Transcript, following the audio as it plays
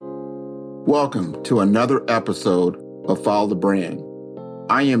Welcome to another episode of Follow the Brand.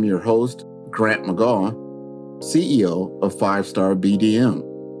 I am your host, Grant McGaw, CEO of 5-Star BDM,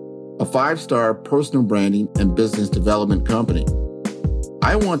 a 5-star personal branding and business development company.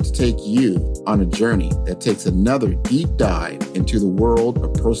 I want to take you on a journey that takes another deep dive into the world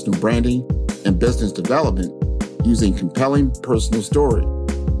of personal branding and business development using compelling personal story,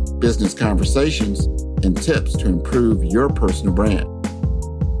 business conversations, and tips to improve your personal brand.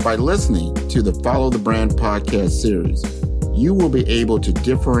 By listening to the Follow the Brand podcast series, you will be able to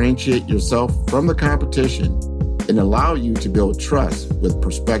differentiate yourself from the competition and allow you to build trust with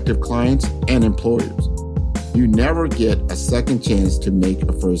prospective clients and employers. You never get a second chance to make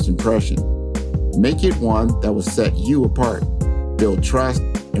a first impression. Make it one that will set you apart, build trust,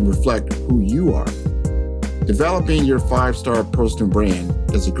 and reflect who you are. Developing your 5-star personal brand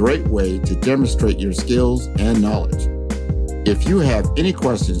is a great way to demonstrate your skills and knowledge. If you have any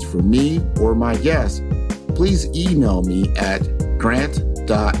questions for me or my guests, please email me at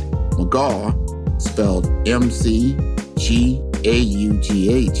grant.mcgaugh, spelled M-C-G-A-U-G-H,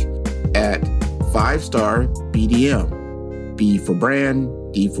 at 5-star BDM, B for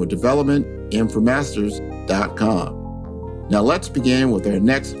brand, D for development, M for masters.com. Now let's begin with our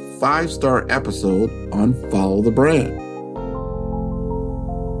next 5-star episode on Follow the Brand.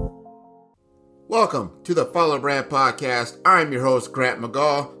 Welcome to the Follow the Brand podcast. I'm your host, Grant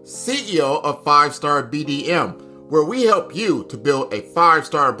McGaugh, CEO of 5-Star BDM, where we help you to build a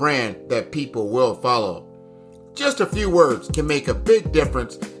 5-star brand that people will follow. Just a few words can make a big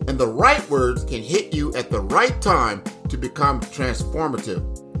difference, and the right words can hit you at the right time to become transformative.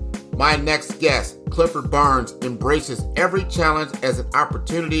 My next guest, Clifford Barnes, embraces every challenge as an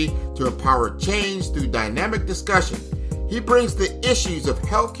opportunity to empower change through dynamic discussion. He brings the issues of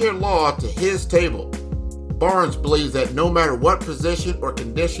healthcare law to his table. Barnes believes that no matter what position or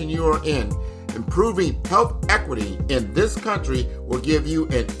condition you are in, improving health equity in this country will give you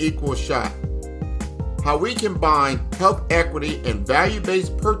an equal shot. How we combine health equity and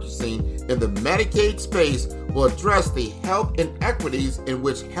value-based purchasing in the Medicaid space will address the health inequities in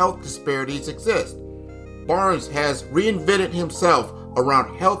which health disparities exist. Barnes has reinvented himself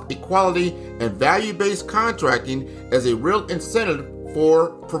around health equality and value-based contracting as a real incentive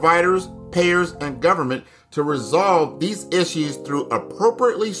for providers, payers, and government to resolve these issues through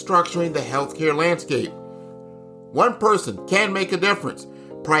appropriately structuring the healthcare landscape. One person can make a difference.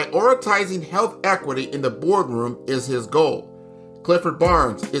 Prioritizing health equity in the boardroom is his goal. Clifford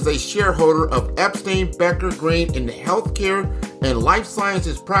Barnes is a shareholder of Epstein, Becker, Green in the healthcare and life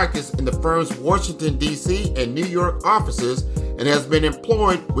sciences practice in the firm's Washington, D.C. and New York offices and has been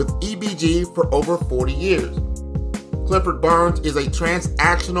employed with EBG for over 40 years. Clifford Barnes is a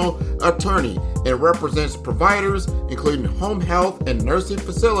transactional attorney and represents providers, including home health and nursing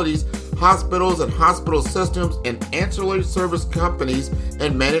facilities, hospitals and hospital systems, and ancillary service companies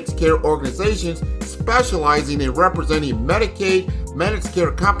and managed care organizations specializing in representing Medicaid, managed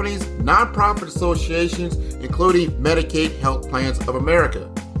care companies, nonprofit associations, including Medicaid Health Plans of America.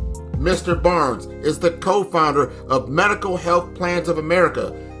 Mr. Barnes is the co-founder of Medical Health Plans of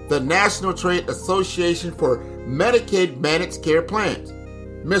America, the National Trade Association for Medicaid Managed Care Plans.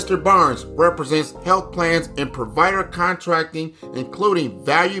 Mr. Barnes represents health plans and provider contracting, including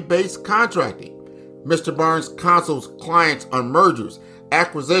value-based contracting. Mr. Barnes counsels clients on mergers,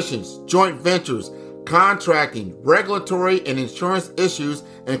 acquisitions, joint ventures, contracting, regulatory and insurance issues,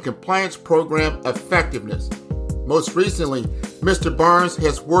 and compliance program effectiveness. Most recently, Mr. Barnes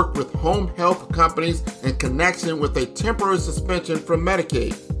has worked with home health companies in connection with a temporary suspension from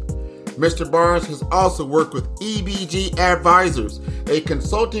Medicaid. Mr. Barnes has also worked with EBG Advisors, a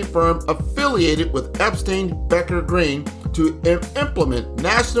consulting firm affiliated with Epstein, Becker, Green to implement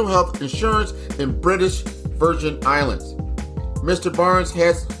national health insurance in British Virgin Islands. Mr. Barnes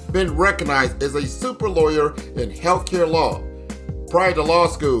has been recognized as a super lawyer in healthcare law. Prior to law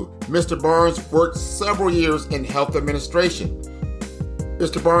school, Mr. Barnes worked several years in health administration.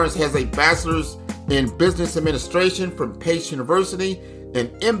 Mr. Barnes has a bachelor's in business administration from Pace University, an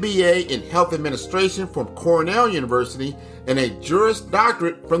MBA in health administration from Cornell University, and a Juris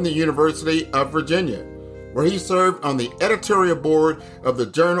Doctorate from the University of Virginia, where he served on the editorial board of the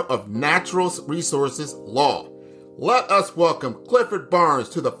Journal of Natural Resources Law. Let us welcome Clifford Barnes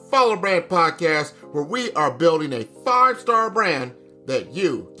to the Follow Brand podcast, where we are building a 5-star brand that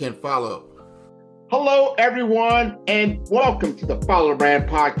you can follow. Hello, everyone, and welcome to the Follow Brand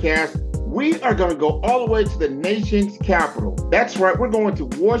podcast. We are going to go all the way to the nation's capital. That's right. We're going to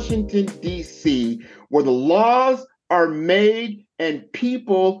Washington, D.C., where the laws are made and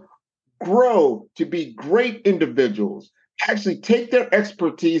people grow to be great individuals. actually take their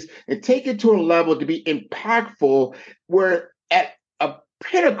expertise and take it to a level to be impactful, where at a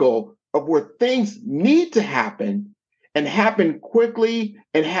pinnacle of where things need to happen and happen quickly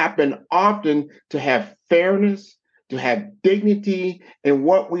and happen often, to have fairness, to have dignity in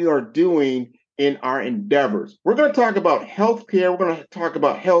what we are doing in our endeavors. We're going to talk about healthcare. We're going to talk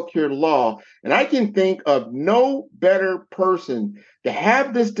about healthcare law. And I can think of no better person to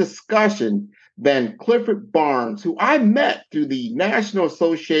have this discussion than Clifford Barnes, who I met through the National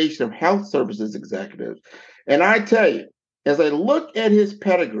Association of Health Services Executives. And I tell you, as I look at his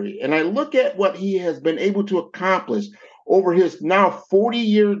pedigree and I look at what he has been able to accomplish over his now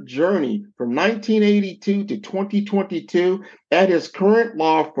 40-year journey from 1982 to 2022 at his current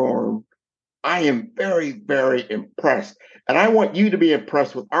law firm, I am very, very impressed. And I want you to be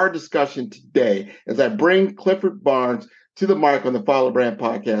impressed with our discussion today as I bring Clifford Barnes to the mic on the Follow Brand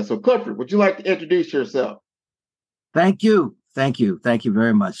podcast. So, Clifford, would you like to introduce yourself? Thank you. Thank you. Thank you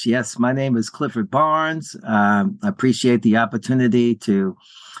very much. Yes, my name is Clifford Barnes. I appreciate the opportunity to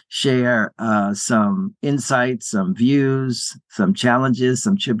share some insights, some views, some challenges,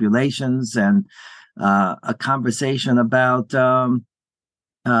 some tribulations, and a conversation about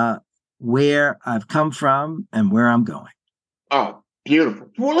where I've come from and where I'm going. Oh, beautiful.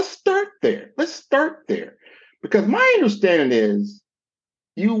 Well, let's start there. Because my understanding is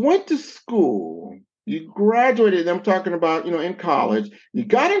you went to school, you graduated, I'm talking about, in college, you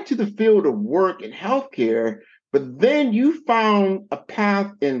got into the field of work in healthcare, but then you found a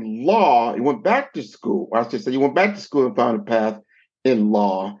path in law. You went back to school. I should say you went back to school and found a path in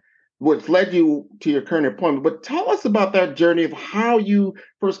law, which led you to your current employment. But tell us about that journey of how you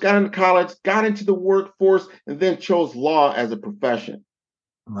first got into college, got into the workforce, and then chose law as a profession.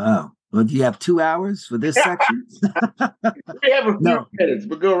 Wow. Well, do you have 2 hours for this section? We have a few minutes,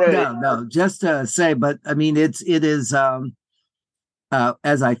 but go right ahead. No, just to say, but I mean, it is,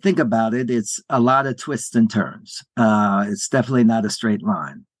 as I think about it, it's a lot of twists and turns. It's definitely not a straight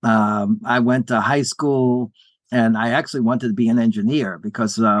line. I went to high school and I actually wanted to be an engineer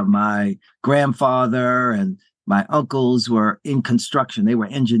because my grandfather and my uncles were in construction. They were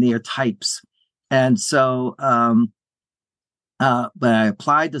engineer types. And so, but I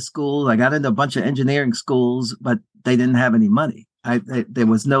applied to school. I got into a bunch of engineering schools, but they didn't have any money. There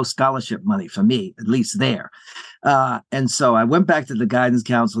was no scholarship money for me, at least there. And so I went back to the guidance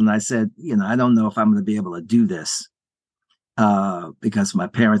council and I said, I don't know if I'm going to be able to do this because my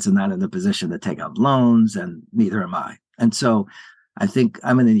parents are not in a position to take out loans and neither am I. And so I think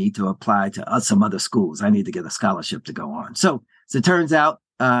I'm going to need to apply to some other schools. I need to get a scholarship to go on. So as it turns out,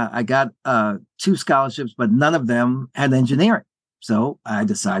 I got 2 scholarships, but none of them had engineering. So I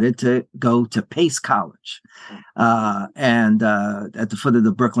decided to go to Pace College and at the foot of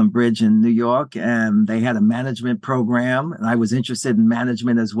the Brooklyn Bridge in New York. And they had a management program and I was interested in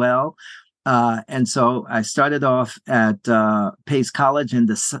management as well. And so I started off at Pace College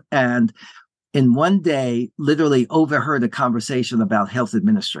and in one day, literally overheard a conversation about health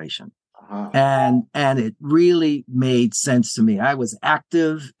administration. And it really made sense to me. I was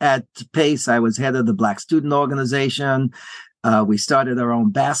active at Pace. I was head of the Black Student Organization. We started our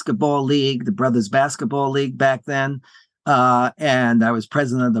own basketball league, the Brothers Basketball League back then. And I was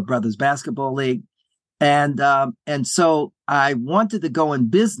president of the Brothers Basketball League. And so I wanted to go in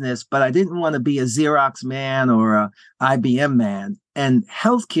business, but I didn't want to be a Xerox man or a IBM man. And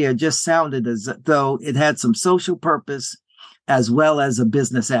healthcare just sounded as though it had some social purpose as well as a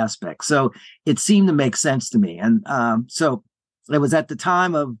business aspect. So it seemed to make sense to me. And so it was at the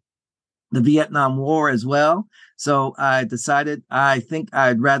time of the Vietnam War as well. So I decided I think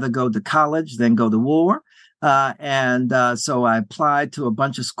I'd rather go to college than go to war. So I applied to a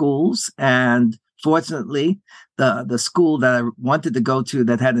bunch of schools. And fortunately, the school that I wanted to go to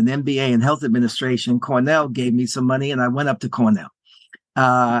that had an MBA in health administration, Cornell, gave me some money and I went up to Cornell.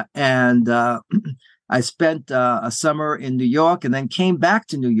 I spent a summer in New York and then came back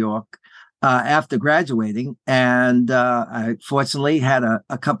to New York after graduating. And I fortunately had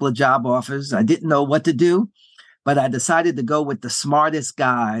a couple of job offers. I didn't know what to do, but I decided to go with the smartest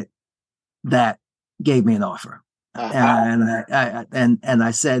guy that gave me an offer. And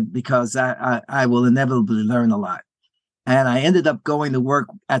I said, because I will inevitably learn a lot. And I ended up going to work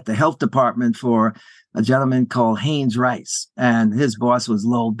at the health department for a gentleman called Haynes Rice. And his boss was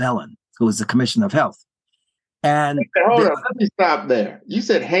Lowell Bellin, who was the commissioner of health. And hold on, let me stop there. You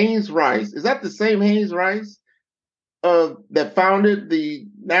said Haynes Rice. Is that the same Haynes Rice that founded the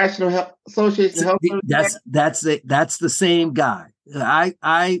National Health Association of Health? That's the same guy.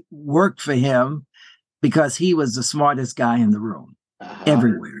 I worked for him because he was the smartest guy in the room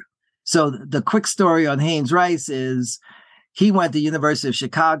everywhere. So the quick story on Haynes Rice is He went to University of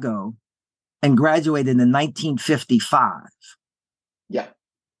Chicago and graduated in 1955. Yeah.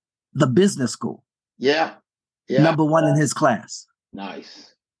 The business school. Yeah. Yeah. Number one in his class.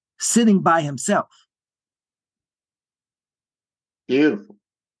 Nice. Sitting by himself. Beautiful.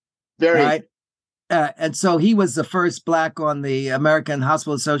 Very. Right. And so he was the first Black on the American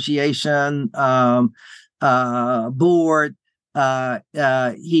Hospital Association board.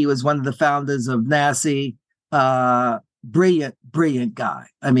 He was one of the founders of NACI. Brilliant guy.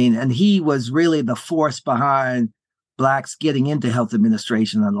 I mean, and he was really the force behind Blacks getting into health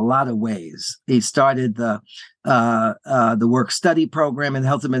administration in a lot of ways. He started the work study program in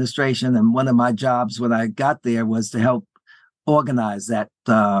health administration, and one of my jobs when I got there was to help organize that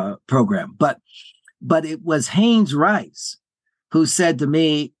program. But it was Haynes Rice who said to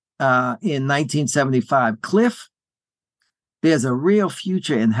me in 1975, Cliff, there's a real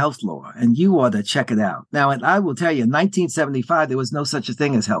future in health law, and you ought to check it out. Now, and I will tell you, in 1975, there was no such a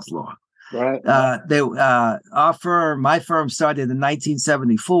thing as health law. Right. My firm started in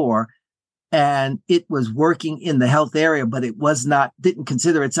 1974, and it was working in the health area, but it didn't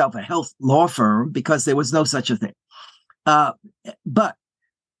consider itself a health law firm because there was no such a thing. But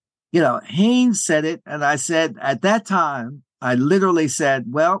Haynes said it, and I said at that time, I literally said,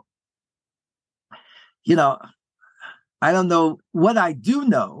 well, I don't know. What I do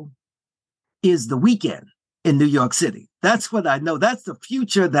know is the weekend in New York City. That's what I know. That's the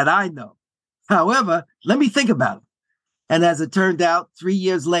future that I know. However, let me think about it. And as it turned out, 3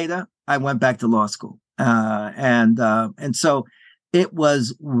 years later, I went back to law school. And so it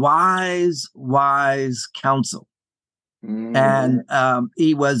was wise counsel. Mm. And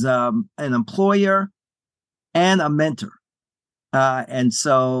he was an employer and a mentor. And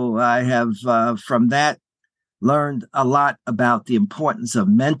so I have, from that, learned a lot about the importance of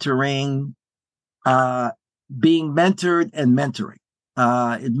mentoring, being mentored and mentoring.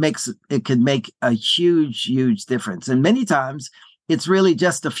 It can make a huge difference. And many times it's really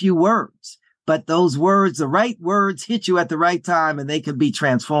just a few words, but those words, the right words hit you at the right time, and they can be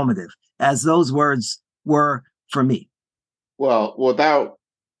transformative, as those words were for me. Well, without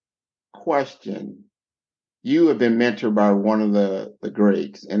question, you have been mentored by one of the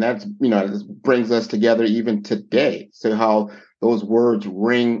greats, and that's, this brings us together even today. So how those words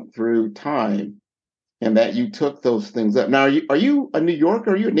ring through time, and that you took those things up. Now, are you a New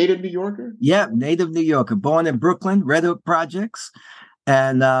Yorker? Are you a native New Yorker? Yeah, native New Yorker, born in Brooklyn, Red Hook Projects,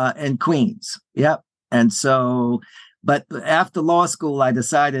 and Queens. Yep. And so, but after law school, I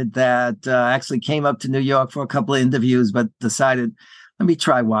decided that I actually came up to New York for a couple of interviews, but decided, let me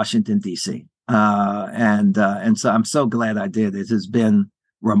try Washington, D.C. And so I'm so glad I did. It has been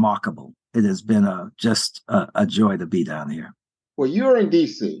remarkable. It has been just a joy to be down here. Well, you're in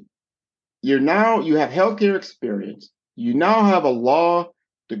D.C. You have healthcare experience. You now have a law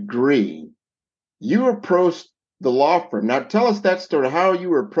degree. You approached the law firm. Now tell us that story, how you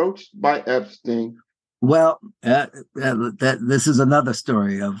were approached by Epstein. Well, this is another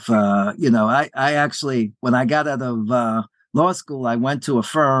story of, I actually, when I got out of law school, I went to a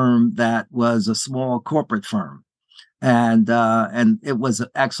firm that was a small corporate firm. And it was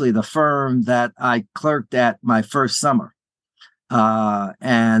actually the firm that I clerked at my first summer.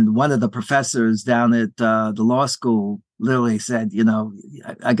 And one of the professors down at the law school literally said,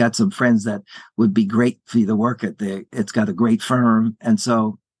 I got some friends that would be great for you to work at there. It's got a great firm. And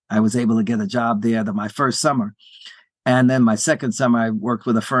so I was able to get a job there my first summer. And then my second summer, I worked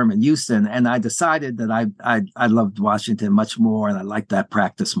with a firm in Houston, and I decided that I loved Washington much more, and I liked that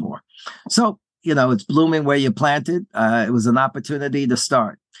practice more. So, it's blooming where you planted. It was an opportunity to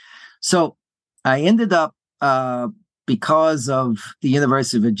start. So I ended up, because of the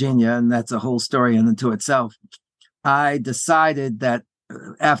University of Virginia, and that's a whole story in and to itself, I decided that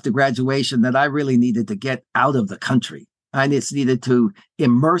after graduation that I really needed to get out of the country. I just needed to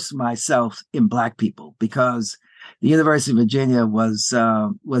immerse myself in Black people, because the University of Virginia was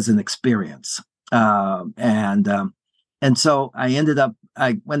an experience, and so I ended up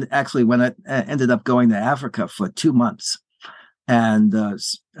ended up going to Africa for 2 months, and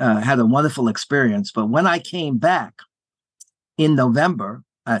had a wonderful experience. But when I came back in November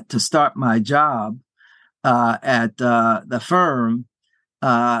to start my job at the firm,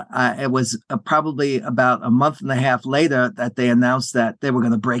 it was probably about a month and a half later that they announced that they were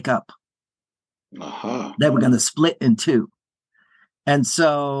going to break up. Uh-huh. They were going to split in two. And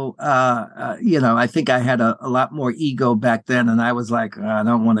so, I think I had a lot more ego back then. And I was like, I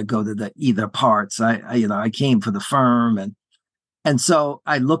don't want to go to the either parts. I came for the firm. And so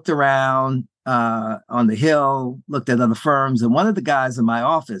I looked around on the Hill, looked at other firms. And one of the guys in my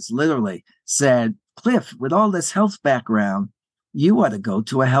office literally said, Cliff, with all this health background, you ought to go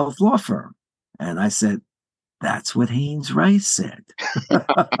to a health law firm. And I said, that's what Haynes Rice said.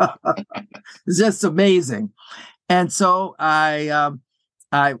 It's just amazing. And so I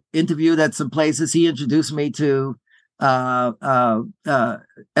interviewed at some places. He introduced me to Epstein,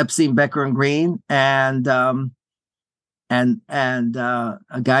 Becker, and Green, and a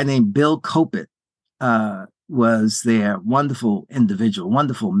guy named Bill Copit was there. Wonderful individual,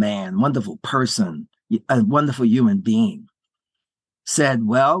 wonderful man, wonderful person, a wonderful human being. Said,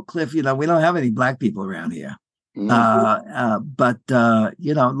 well, Cliff, we don't have any black people around here. But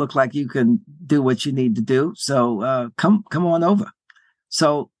look like you can do what you need to do. So come on over.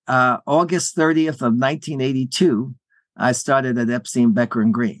 So August 30th of 1982, I started at Epstein, Becker,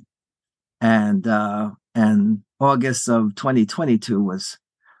 and Green. And August of 2022 was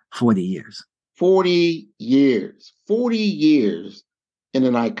 40 years. 40 years. 40 years in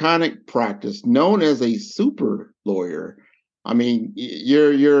an iconic practice known as a super lawyer. I mean,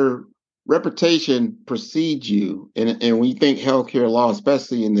 your reputation precedes you. And when you think healthcare law,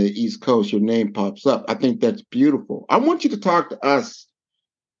 especially in the East Coast, your name pops up. I think that's beautiful. I want you to talk to us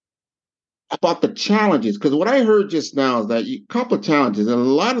about the challenges, because what I heard just now is that a couple of challenges, and a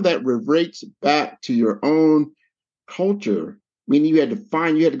lot of that relates back to your own culture. I mean, you had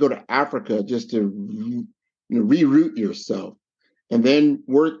to go to Africa just to reroute yourself, and then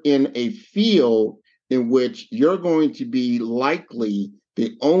work in a field in which you're going to be likely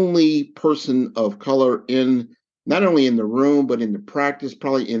the only person of color in, not only in the room, but in the practice,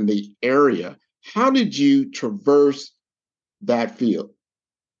 probably in the area. How did you traverse that field?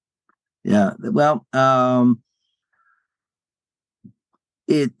 Yeah, well,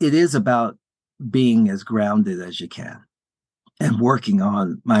 it is about being as grounded as you can and working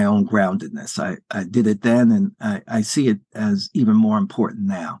on my own groundedness. I did it then, and I see it as even more important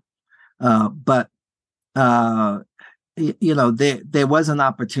now. But there was an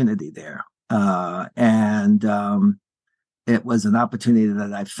opportunity there, and it was an opportunity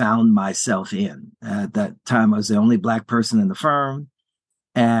that I found myself in. At that time, I was the only black person in the firm,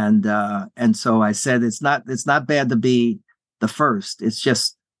 and so I said, it's not bad to be the first. It's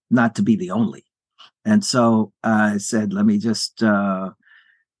just not to be the only. And so I said, let me just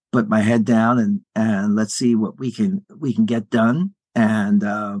put my head down and let's see what we can get done. And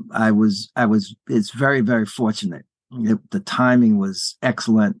it's very, very fortunate. The timing was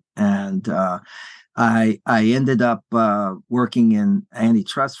excellent. And I ended up working in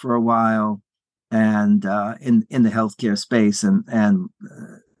antitrust for a while and in the healthcare space. And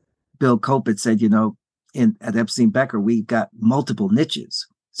Bill Copit said, at Epstein Becker, we've got multiple niches.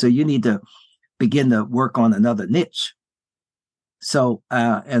 So you need to begin to work on another niche. So,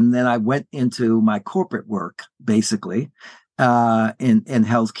 and then I went into my corporate work, basically, in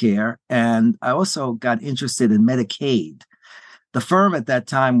healthcare. And I also got interested in Medicaid. The firm at that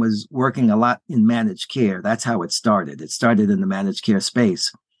time was working a lot in managed care. That's how it started. It started in the managed care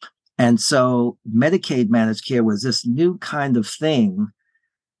space. And so Medicaid managed care was this new kind of thing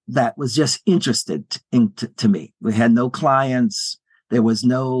that was just interested to me. We had no clients. There were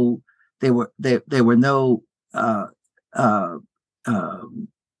no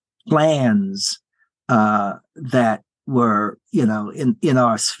plans that were, in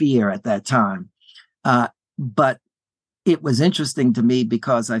our sphere at that time. But it was interesting to me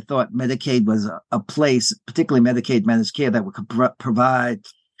because I thought Medicaid was a place, particularly Medicaid managed care, that would provide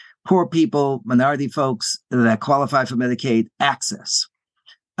poor people, minority folks that qualify for Medicaid access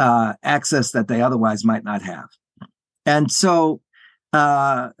that they otherwise might not have. And so,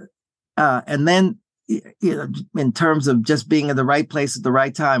 and then, in terms of just being in the right place at the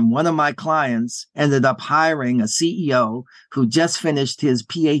right time, one of my clients ended up hiring a CEO who just finished his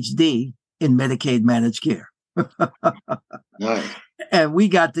PhD in Medicaid managed care. Nice. And we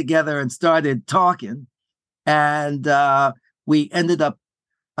got together and started talking, and we ended up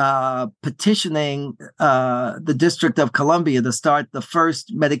petitioning the District of Columbia to start the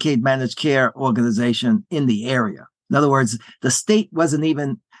first Medicaid managed care organization in the area. In other words, the state wasn't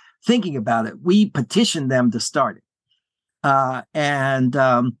even thinking about it. We petitioned them to start it.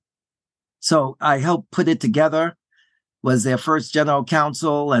 So I helped put it together, was their first general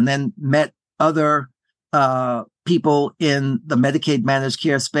counsel, and then met other people in the Medicaid managed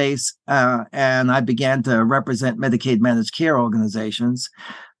care space. And I began to represent Medicaid managed care organizations.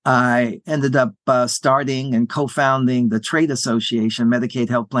 I ended up starting and co-founding the trade association, Medicaid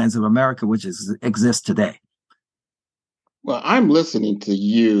Health Plans of America, which exists today. Well, I'm listening to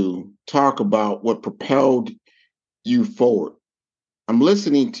you talk about what propelled you forward. I'm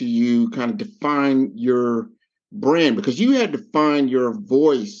listening to you kind of define your brand, because you had to find your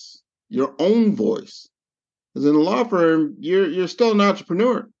voice your own voice. Because in a law firm, you're still an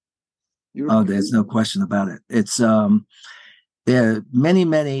entrepreneur. There's no question about it. It's there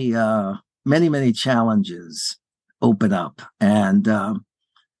are many challenges open up, and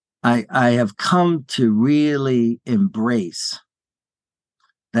I have come to really embrace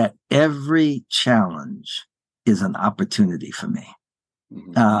that every challenge is an opportunity for me,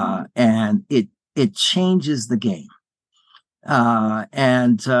 and it changes the game.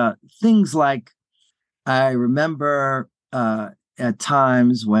 And things like, I remember at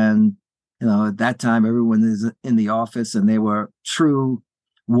times when, at that time, everyone is in the office and they were true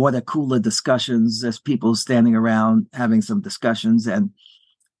water cooler discussions. There's people standing around having some discussions. And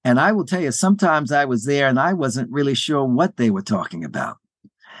I will tell you, sometimes I was there and I wasn't really sure what they were talking about.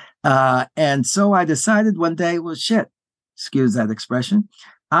 And so I decided one day, well, shit, excuse that expression,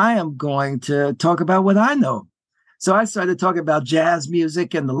 I am going to talk about what I know. So I started talking about jazz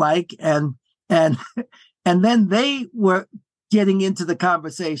music and the like, and then they were getting into the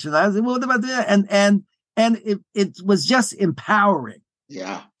conversation. I was like, well, what about that? And it was just empowering.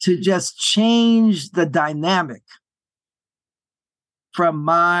 Yeah. To just change the dynamic from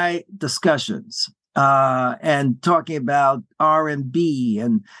my discussions and talking about R&B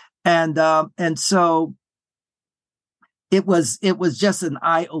and so it was just an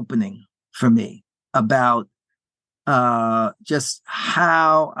eye-opening for me about just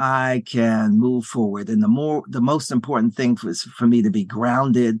how I can move forward. And the most important thing for me to be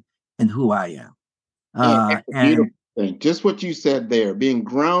grounded in who I am. That's a beautiful thing. Just what you said there, being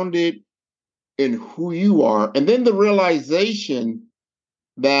grounded in who you are. And then the realization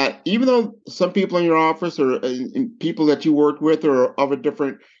that even though some people in your office or people that you work with are of a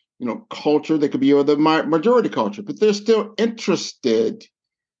different, culture, they could be of the majority culture, but they're still interested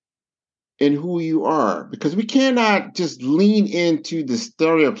in who you are, because we cannot just lean into the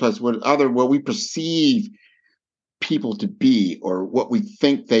stereotypes what we perceive people to be or what we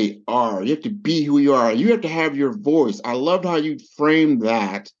think they are. You have to be who you are. You have to have your voice. I loved how you framed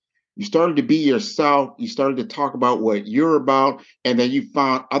that. You started to be yourself. You started to talk about what you're about, and then you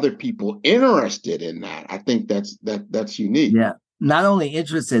found other people interested in that. I think that's unique. Yeah, not only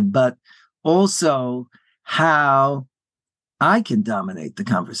interested, but also how I can dominate the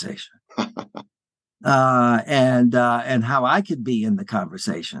conversation. And how I could be in the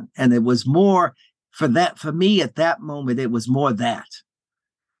conversation. And it was more for me at that moment, it was more that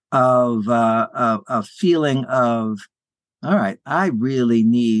of a feeling of, all right, I really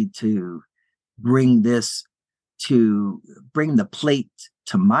need to bring the plate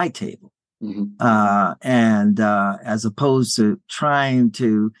to my table. And as opposed to trying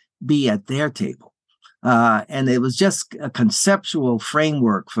to be at their table. And it was just a conceptual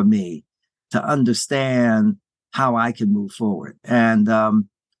framework for me to understand how I can move forward. And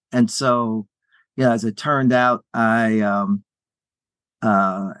so, as it turned out, I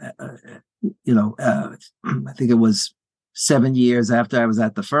think it was 7 years after I was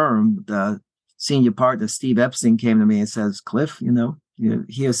at the firm, the senior partner, Steve Epstein, came to me and says, Cliff, you're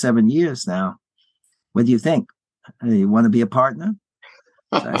here 7 years now. What do you think? You want to be a partner?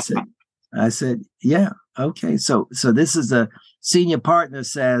 So I said, yeah, okay. So this is the senior partner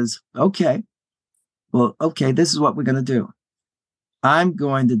says, okay, this is what we're going to do. I'm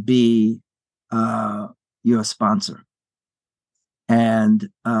going to be your sponsor. And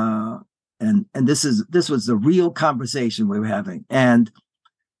this was the real conversation we were having. And,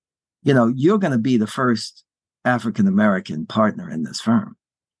 you're going to be the first African-American partner in this firm.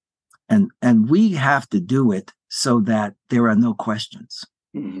 And we have to do it so that there are no questions.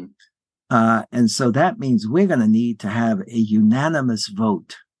 Mm-hmm. And so that means we're going to need to have a unanimous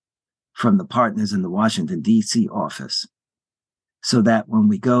vote from the partners in the Washington, D.C. office, so that when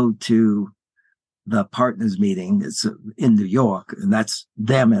we go to the partners meeting, it's in New York, and that's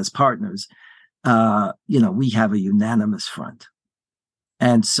them as partners, we have a unanimous front.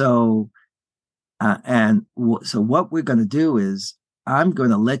 And so, so what we're going to do is I'm going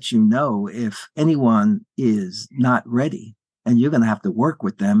to let you know if anyone is not ready, and you're going to have to work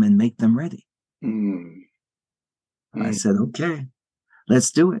with them and make them ready. I said, okay,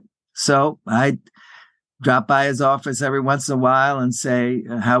 let's do it. So I drop by his office every once in a while and say,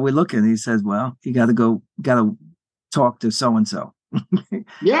 how are we looking? He says, well, you got to talk to so-and-so.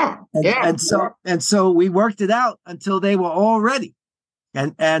 Yeah. And so we worked it out until they were all ready.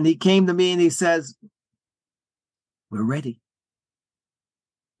 And he came to me and he says, we're ready.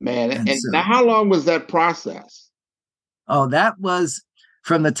 Man, and so, now how long was that process? Oh, that was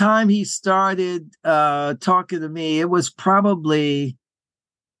from the time he started talking to me. It was probably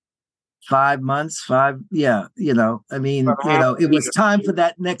 5 months, I mean, About half it a was year. time for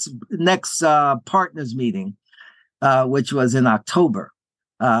that next partners meeting, which was in October.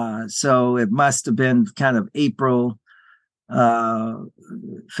 So it must have been kind of April, uh,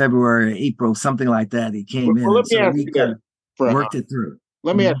 February, April, something like that. He came in, Well, let and me so ask we you kind this, of for worked it through.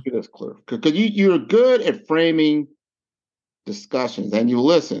 let me ask Mhm. you this, Cliff, because you're good at framing discussions and you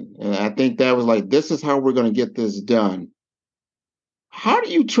listen. And I think that was like, this is how we're going to get this done. How do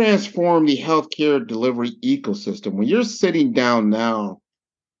you transform the healthcare delivery ecosystem when you're sitting down now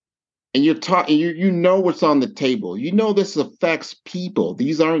and you're talking, you know what's on the table. You know this affects people.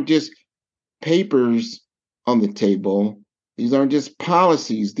 These aren't just papers on the table. These aren't just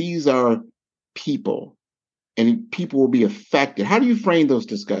policies. These are people, and people will be affected. How do you frame those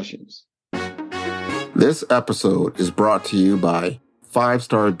discussions? This episode is brought to you by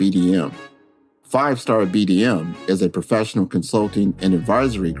 5-Star BDM. 5-Star BDM is a professional consulting and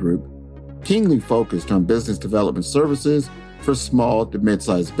advisory group keenly focused on business development services for small to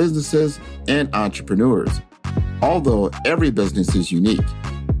mid-sized businesses and entrepreneurs. Although every business is unique,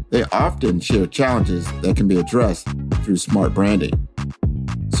 they often share challenges that can be addressed through smart branding.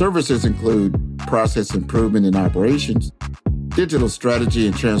 Services include process improvement in operations, digital strategy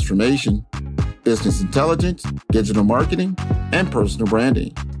and transformation, business intelligence, digital marketing, and personal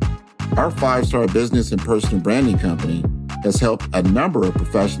branding. Our 5-Star business and personal branding company has helped a number of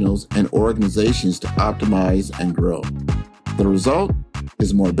professionals and organizations to optimize and grow. The result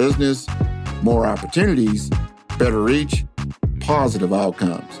is more business, more opportunities, better reach, positive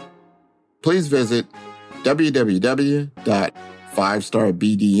outcomes. Please visit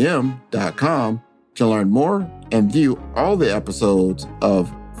www.5starbdm.com to learn more and view all the episodes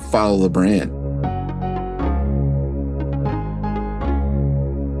of Follow the Brand.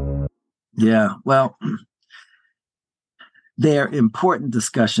 Yeah, well, they're important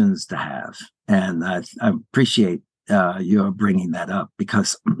discussions to have, and I appreciate your bringing that up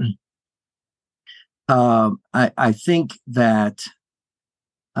because I think that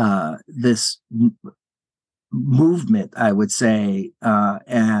this movement, I would say,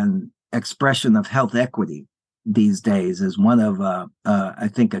 and expression of health equity these days is one of, I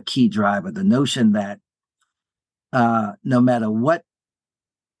think, a key driver. The notion that no matter what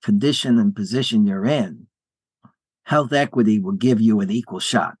condition and position you're in, health equity will give you an equal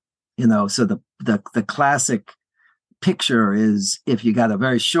shot. So the classic picture is if you got a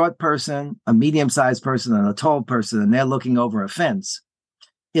very short person, a medium-sized person, and a tall person, and they're looking over a fence,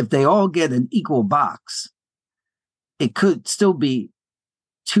 if they all get an equal box, it could still be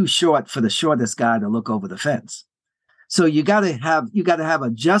too short for the shortest guy to look over the fence. So you got to have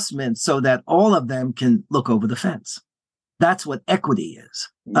adjustments so that all of them can look over the fence. That's what equity is.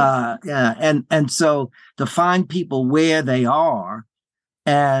 And so to find people where they are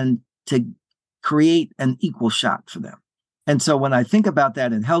and to create an equal shot for them. And so when I think about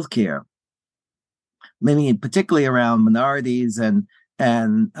that in healthcare, maybe particularly around minorities and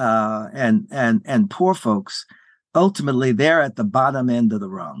poor folks, ultimately they're at the bottom end of the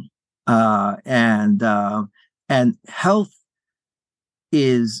rung. And health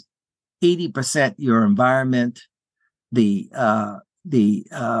is 80% your environment, where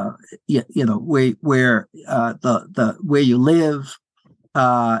you live,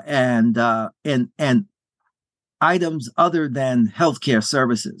 and items other than healthcare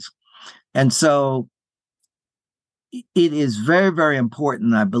services. And so it is very, very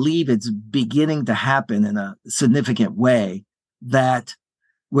important. I believe it's beginning to happen in a significant way that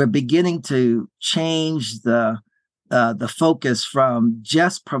we're beginning to change the focus from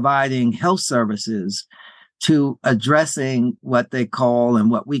just providing health services to addressing what they call and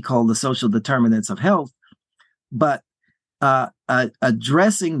what we call the social determinants of health, but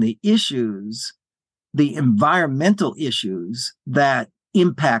addressing the issues, the environmental issues that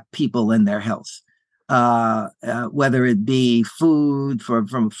impact people in their health, whether it be food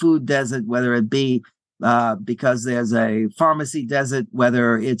from a food desert, whether it be because there's a pharmacy desert,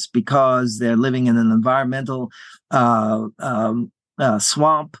 whether it's because they're living in an environmental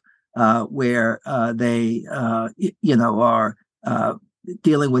swamp where they are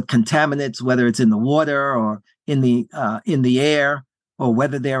dealing with contaminants, whether it's in the water or in the air, or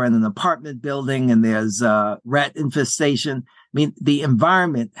whether they're in an apartment building and there's rat infestation. I mean, the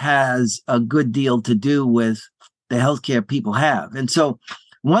environment has a good deal to do with the healthcare people have. And so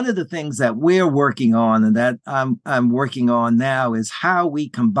one of the things that we're working on and that I'm working on now is how we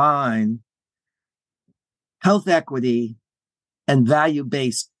combine health equity and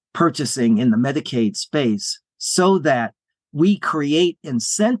value-based purchasing in the Medicaid space so that we create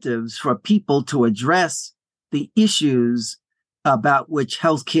incentives for people to address the issues about which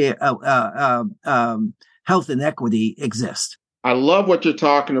healthcare, health inequity exists. I love what you're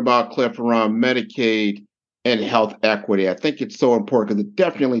talking about, Cliff, around Medicaid and health equity. I think it's so important because it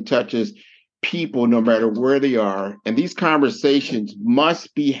definitely touches people no matter where they are. And these conversations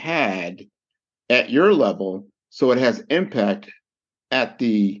must be had at your level so it has impact at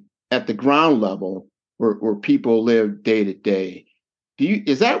the ground level where people live day to day.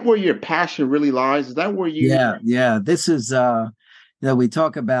 Is that where your passion really lies? Is that where you Yeah. This is we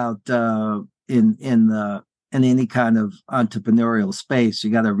talk about in any kind of entrepreneurial space, you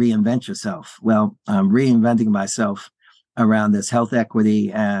got to reinvent yourself. Well, I'm reinventing myself around this health equity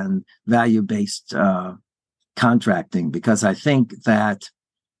and value-based contracting, because I think that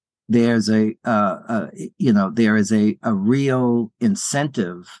there's there is a real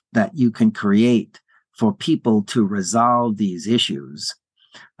incentive that you can create for people to resolve these issues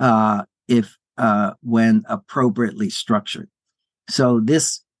if when appropriately structured. So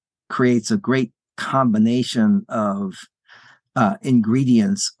this creates a great combination of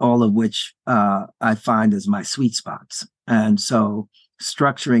ingredients, all of which I find is my sweet spots. And so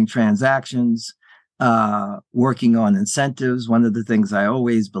structuring transactions, working on incentives, one of the things I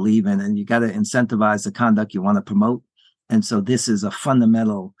always believe in, and you got to incentivize the conduct you want to promote. And so this is a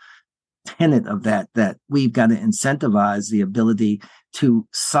fundamental tenet of that we've got to incentivize the ability to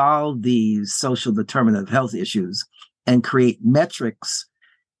solve these social determinant of health issues and create metrics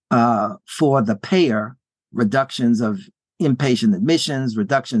for the payer, reductions of inpatient admissions,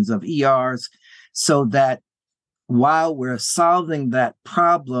 reductions of ERs, so that while we're solving that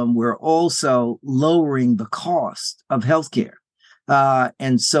problem, we're also lowering the cost of healthcare.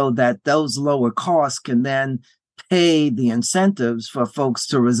 And so that those lower costs can then pay the incentives for folks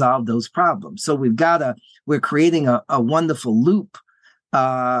to resolve those problems. So we're creating a wonderful loop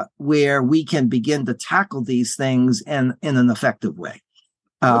where we can begin to tackle these things in an effective way.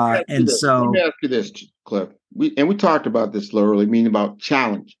 Let me ask you this, Cliff. We talked about this earlier, meaning about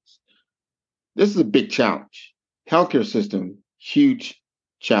challenges. This is a big challenge. Healthcare system, huge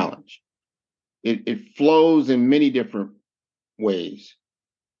challenge. It flows in many different ways.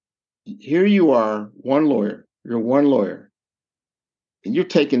 Here you are, one lawyer. You're one lawyer, and you're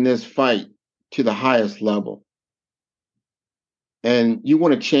taking this fight to the highest level. And you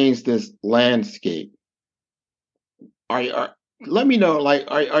want to change this landscape. Let me know,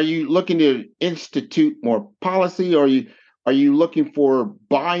 are you looking to institute more policy? Or are you looking for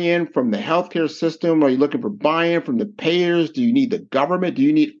buy-in from the healthcare system? Are you looking for buy-in from the payers? Do you need the government? Do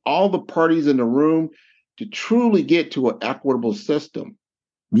you need all the parties in the room to truly get to an equitable system?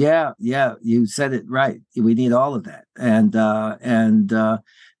 Yeah, you said it right. We need all of that. And I'm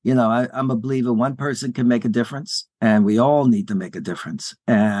a believer one person can make a difference, and we all need to make a difference.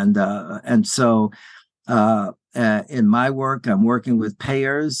 And so in my work, I'm working with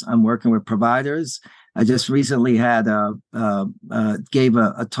payers, I'm working with providers. I just recently gave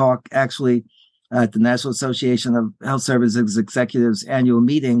a talk actually at the National Association of Health Services Executives annual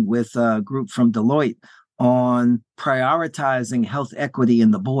meeting with a group from Deloitte on prioritizing health equity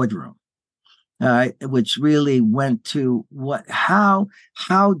in the boardroom, which really went to how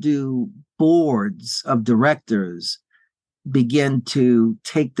do boards of directors begin to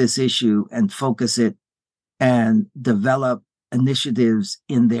take this issue and focus it and develop initiatives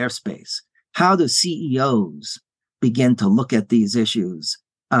in their space? How do CEOs begin to look at these issues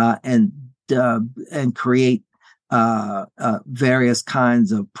and create various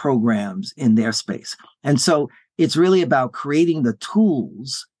kinds of programs in their space? And so it's really about creating the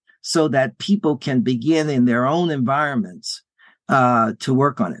tools so that people can begin in their own environments to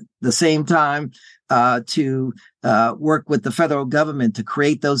work on it. At the same time, to work with the federal government to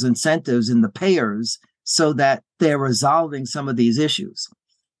create those incentives in the payers so that they're resolving some of these issues.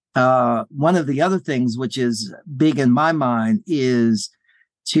 One of the other things which is big in my mind is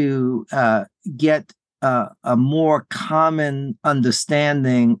to get a more common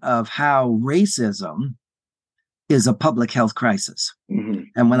understanding of how racism is a public health crisis. Mm-hmm.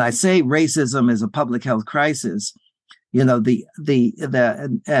 And when I say racism is a public health crisis, because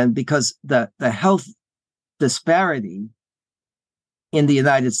the health disparity in the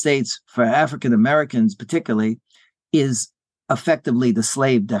United States for African Americans particularly is effectively the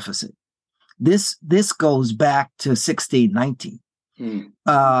slave deficit. This goes back to 1619.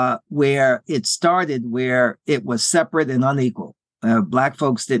 Where it started, where it was separate and unequal. Black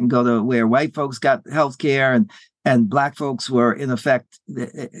folks didn't go to where white folks got health care, and Black folks were, in effect,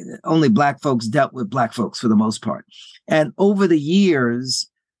 only Black folks dealt with Black folks for the most part. And over the years,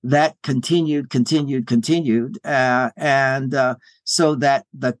 that continued, and so that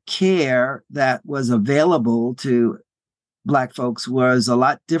the care that was available to Black folks was a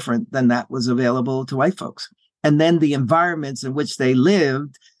lot different than that was available to white folks. And then the environments in which they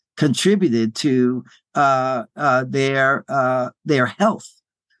lived contributed to their health,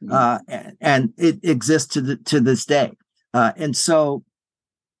 and it exists to this day. And so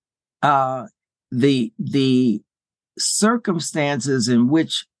the circumstances in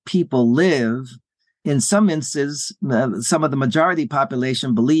which people live, in some instances, some of the majority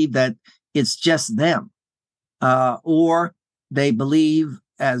population believe that it's just them, or they believe,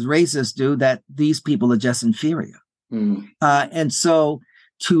 as racists do, that these people are just inferior. And so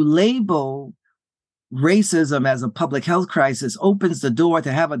to label racism as a public health crisis opens the door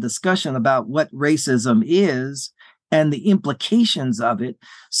to have a discussion about what racism is and the implications of it,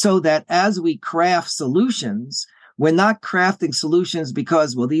 so that as we craft solutions, we're not crafting solutions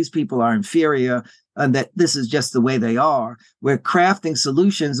because, well, these people are inferior and that this is just the way they are. We're crafting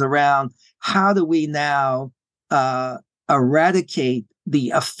solutions around how do we now eradicate the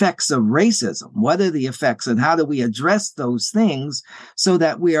effects of racism? What are the effects and how do we address those things so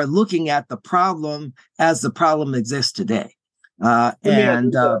that we are looking at the problem as the problem exists today? Let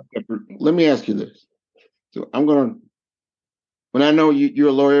me ask you this. So when I know you're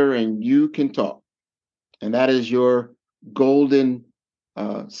a lawyer and you can talk, and that is your golden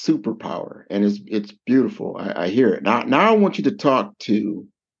superpower, and it's beautiful. I hear it. Now I want you to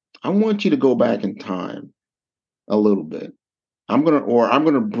go back in time a little bit. I'm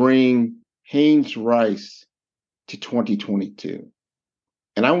gonna bring Haynes Rice to 2022.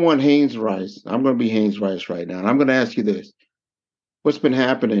 And I want Haynes Rice. I'm gonna be Haynes Rice right now. And I'm gonna ask you this. What's been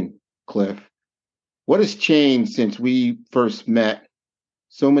happening, Cliff? What has changed since we first met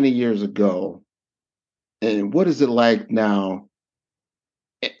so many years ago? And what is it like now?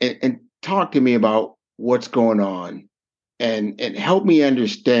 And talk to me about what's going on and help me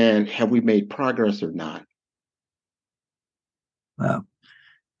understand, have we made progress or not? Well,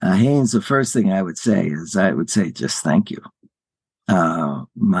 Haynes, the first thing I would say is just thank you. The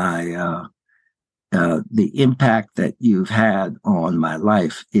impact that you've had on my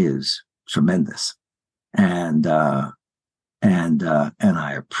life is tremendous, and I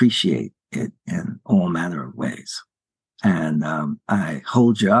appreciate it in all manner of ways. And I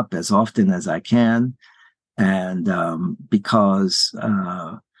hold you up as often as I can, and because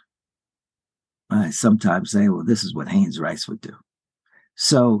I sometimes say, well, this is what Haynes Rice would do.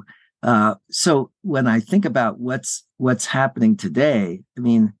 So when I think about what's happening today, I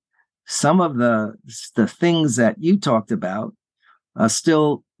mean, some of the things that you talked about are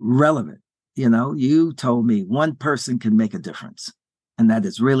still relevant. You know, you told me one person can make a difference, and that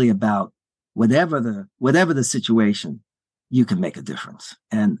is really about whatever the situation, you can make a difference,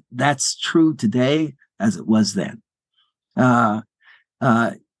 and that's true today as it was then.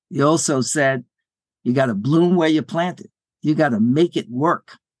 You also said you got to bloom where you planted. You got to make it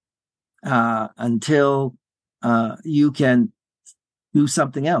work until you can do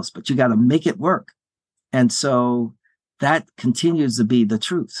something else, but you got to make it work. And so that continues to be the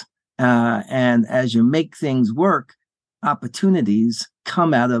truth. And as you make things work, opportunities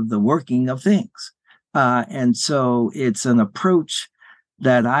come out of the working of things. And so it's an approach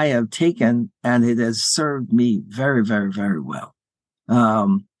that I have taken, and it has served me very, very, very well.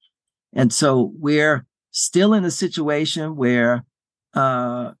 And so we're still in a situation where,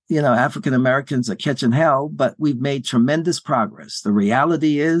 African Americans are catching hell, but we've made tremendous progress. The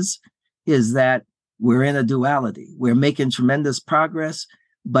reality is that we're in a duality. We're making tremendous progress,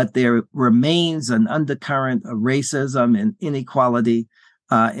 but there remains an undercurrent of racism and inequality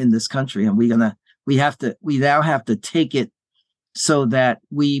in this country, and we now have to take it so that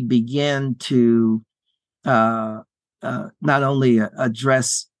we begin to not only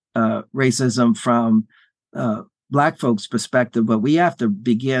address racism from Black folks' perspective, but we have to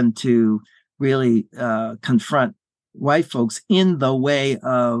begin to really confront white folks in the way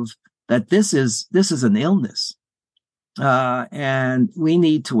of that this is an illness, and we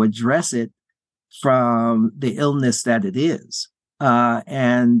need to address it from the illness that it is,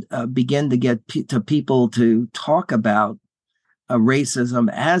 and begin to get to people to talk about racism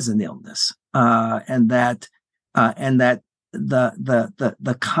as an illness, and that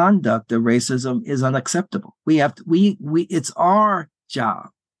the conduct of racism is unacceptable. It's our job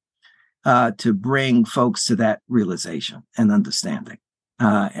to bring folks to that realization and understanding.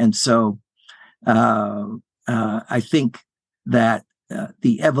 And so I think that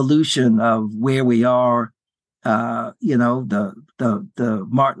the evolution of where we are, the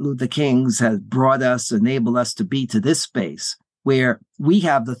Martin Luther Kings has brought us, enabled us to be to this space where we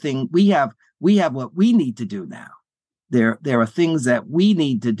have we have what we need to do now. There are things that we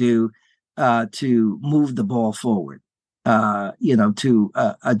need to do to move the ball forward. to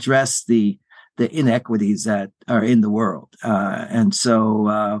address the inequities that are in the world. And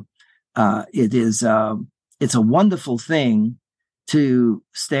so it's a wonderful thing to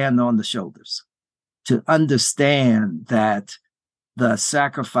stand on the shoulders, to understand that the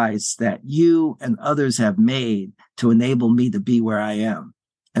sacrifice that you and others have made to enable me to be where I am.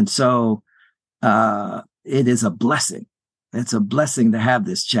 And so it is a blessing. It's a blessing to have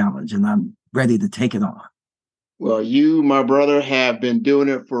this challenge, and I'm ready to take it on. Well, you, my brother, have been doing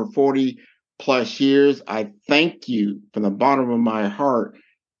it for 40 plus years. I thank you from the bottom of my heart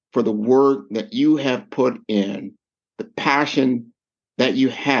for the work that you have put in, the passion that you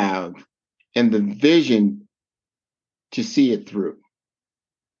have, and the vision to see it through.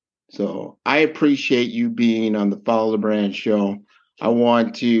 So I appreciate you being on the Follow the Brand show. I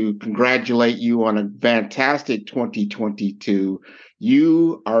want to congratulate you on a fantastic 2022.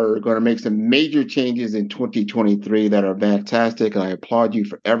 You are going to make some major changes in 2023 that are fantastic. And I applaud you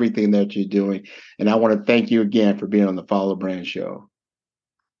for everything that you're doing. And I want to thank you again for being on the Follow the Brand show.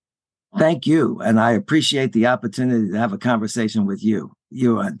 Thank you. And I appreciate the opportunity to have a conversation with you.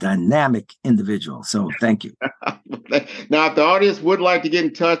 You're a dynamic individual. So thank you. Now, if the audience would like to get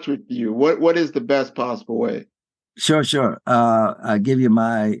in touch with you, what is the best possible way? Sure. I'll give you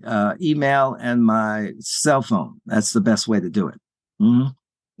my email and my cell phone. That's the best way to do it. Mm-hmm.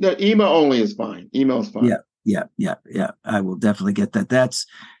 No, email only is fine. Email is fine. Yeah. I will definitely get that. That's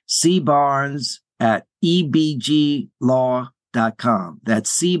cbarnes@ebglaw.com.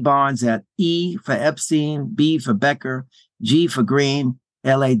 That's cbarnes at E for Epstein, B for Becker, G for Green,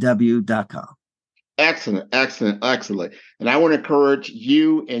 LAW.com. Excellent. And I want to encourage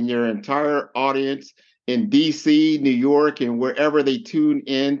you and your entire audience in DC, New York, and wherever they tune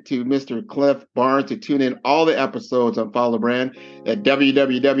in to Mr. Cliff Barnes to tune in all the episodes on Follow the Brand at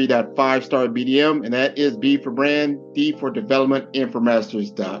www.5starbdm, and that is B for Brand, D for Development,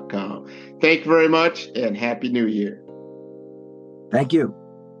 Infomasters.com. Thank you very much, and Happy New Year. Thank you.